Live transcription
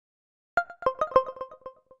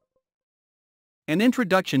An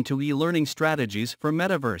introduction to e-learning strategies for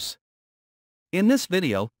Metaverse. In this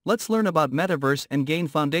video, let's learn about Metaverse and gain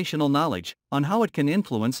foundational knowledge on how it can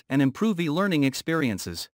influence and improve e-learning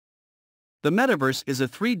experiences. The Metaverse is a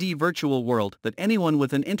 3D virtual world that anyone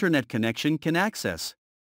with an internet connection can access.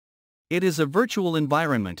 It is a virtual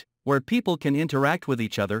environment where people can interact with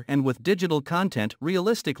each other and with digital content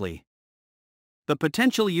realistically. The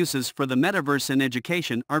potential uses for the Metaverse in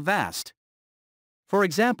education are vast. For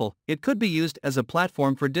example, it could be used as a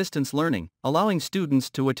platform for distance learning, allowing students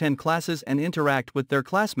to attend classes and interact with their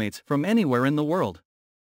classmates from anywhere in the world.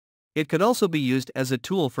 It could also be used as a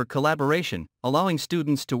tool for collaboration, allowing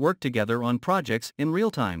students to work together on projects in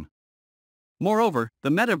real time. Moreover, the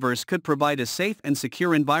Metaverse could provide a safe and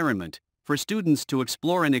secure environment for students to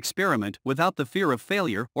explore and experiment without the fear of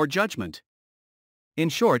failure or judgment. In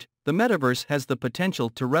short, the Metaverse has the potential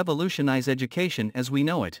to revolutionize education as we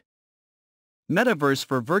know it. Metaverse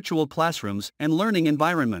for virtual classrooms and learning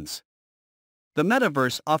environments. The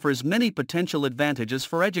Metaverse offers many potential advantages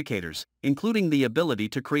for educators, including the ability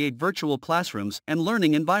to create virtual classrooms and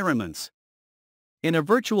learning environments. In a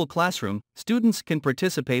virtual classroom, students can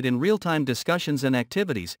participate in real-time discussions and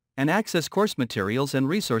activities, and access course materials and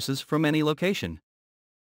resources from any location.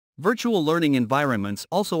 Virtual learning environments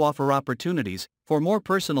also offer opportunities for more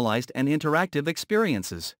personalized and interactive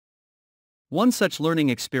experiences. One such learning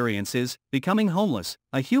experience is Becoming Homeless,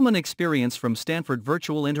 a human experience from Stanford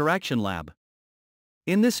Virtual Interaction Lab.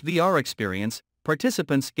 In this VR experience,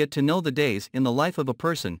 participants get to know the days in the life of a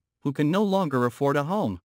person who can no longer afford a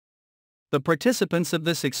home. The participants of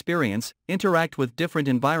this experience interact with different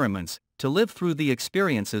environments to live through the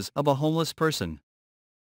experiences of a homeless person.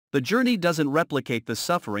 The journey doesn't replicate the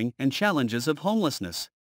suffering and challenges of homelessness.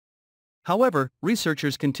 However,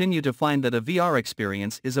 researchers continue to find that a VR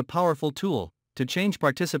experience is a powerful tool to change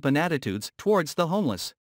participant attitudes towards the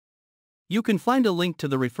homeless. You can find a link to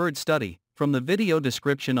the referred study from the video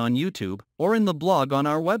description on YouTube or in the blog on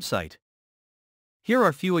our website. Here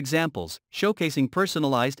are few examples showcasing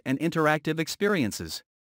personalized and interactive experiences.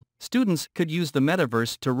 Students could use the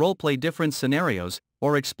Metaverse to role-play different scenarios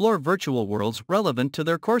or explore virtual worlds relevant to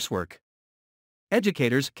their coursework.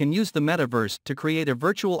 Educators can use the Metaverse to create a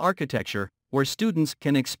virtual architecture where students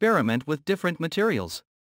can experiment with different materials.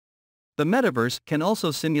 The Metaverse can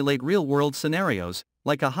also simulate real-world scenarios,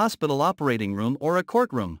 like a hospital operating room or a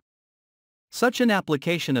courtroom. Such an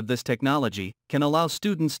application of this technology can allow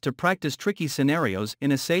students to practice tricky scenarios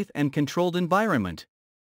in a safe and controlled environment.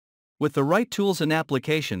 With the right tools and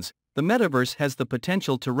applications, the Metaverse has the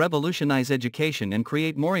potential to revolutionize education and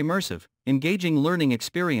create more immersive, engaging learning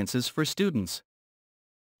experiences for students.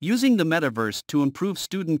 Using the Metaverse to improve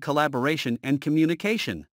student collaboration and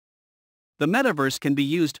communication. The Metaverse can be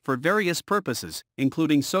used for various purposes,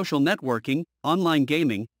 including social networking, online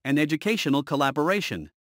gaming, and educational collaboration.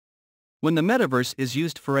 When the Metaverse is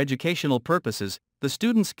used for educational purposes, the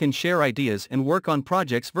students can share ideas and work on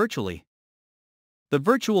projects virtually. The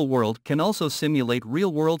virtual world can also simulate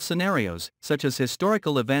real-world scenarios, such as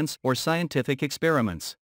historical events or scientific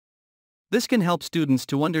experiments. This can help students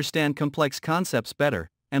to understand complex concepts better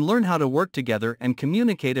and learn how to work together and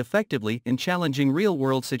communicate effectively in challenging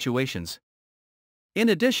real-world situations. In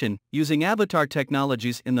addition, using avatar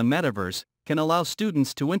technologies in the Metaverse can allow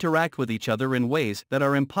students to interact with each other in ways that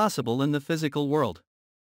are impossible in the physical world.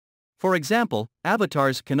 For example,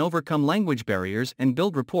 avatars can overcome language barriers and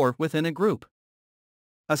build rapport within a group.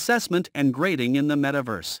 Assessment and grading in the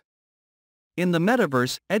Metaverse. In the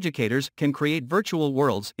Metaverse, educators can create virtual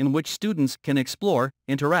worlds in which students can explore,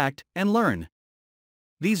 interact, and learn.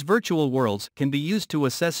 These virtual worlds can be used to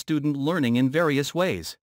assess student learning in various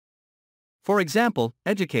ways. For example,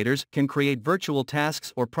 educators can create virtual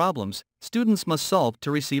tasks or problems students must solve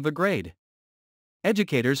to receive a grade.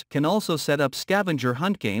 Educators can also set up scavenger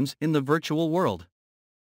hunt games in the virtual world.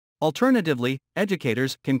 Alternatively,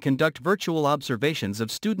 educators can conduct virtual observations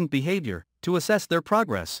of student behavior to assess their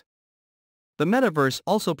progress. The Metaverse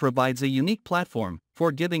also provides a unique platform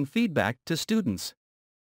for giving feedback to students.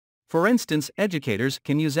 For instance, educators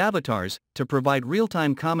can use avatars to provide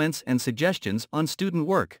real-time comments and suggestions on student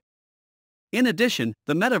work. In addition,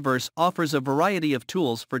 the Metaverse offers a variety of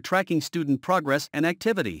tools for tracking student progress and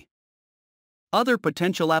activity. Other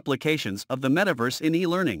potential applications of the Metaverse in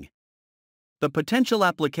e-learning. The potential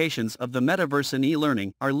applications of the Metaverse in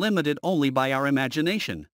e-learning are limited only by our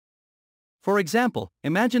imagination. For example,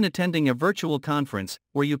 imagine attending a virtual conference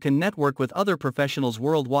where you can network with other professionals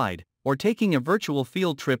worldwide, or taking a virtual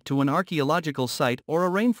field trip to an archaeological site or a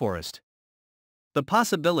rainforest. The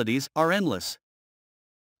possibilities are endless.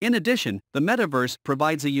 In addition, the Metaverse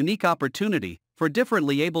provides a unique opportunity for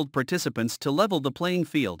differently abled participants to level the playing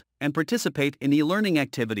field and participate in e-learning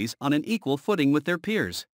activities on an equal footing with their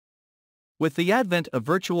peers. With the advent of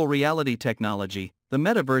virtual reality technology, the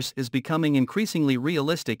metaverse is becoming increasingly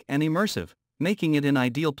realistic and immersive, making it an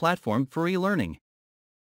ideal platform for e-learning.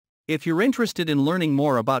 If you're interested in learning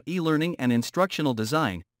more about e-learning and instructional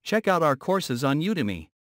design, check out our courses on Udemy.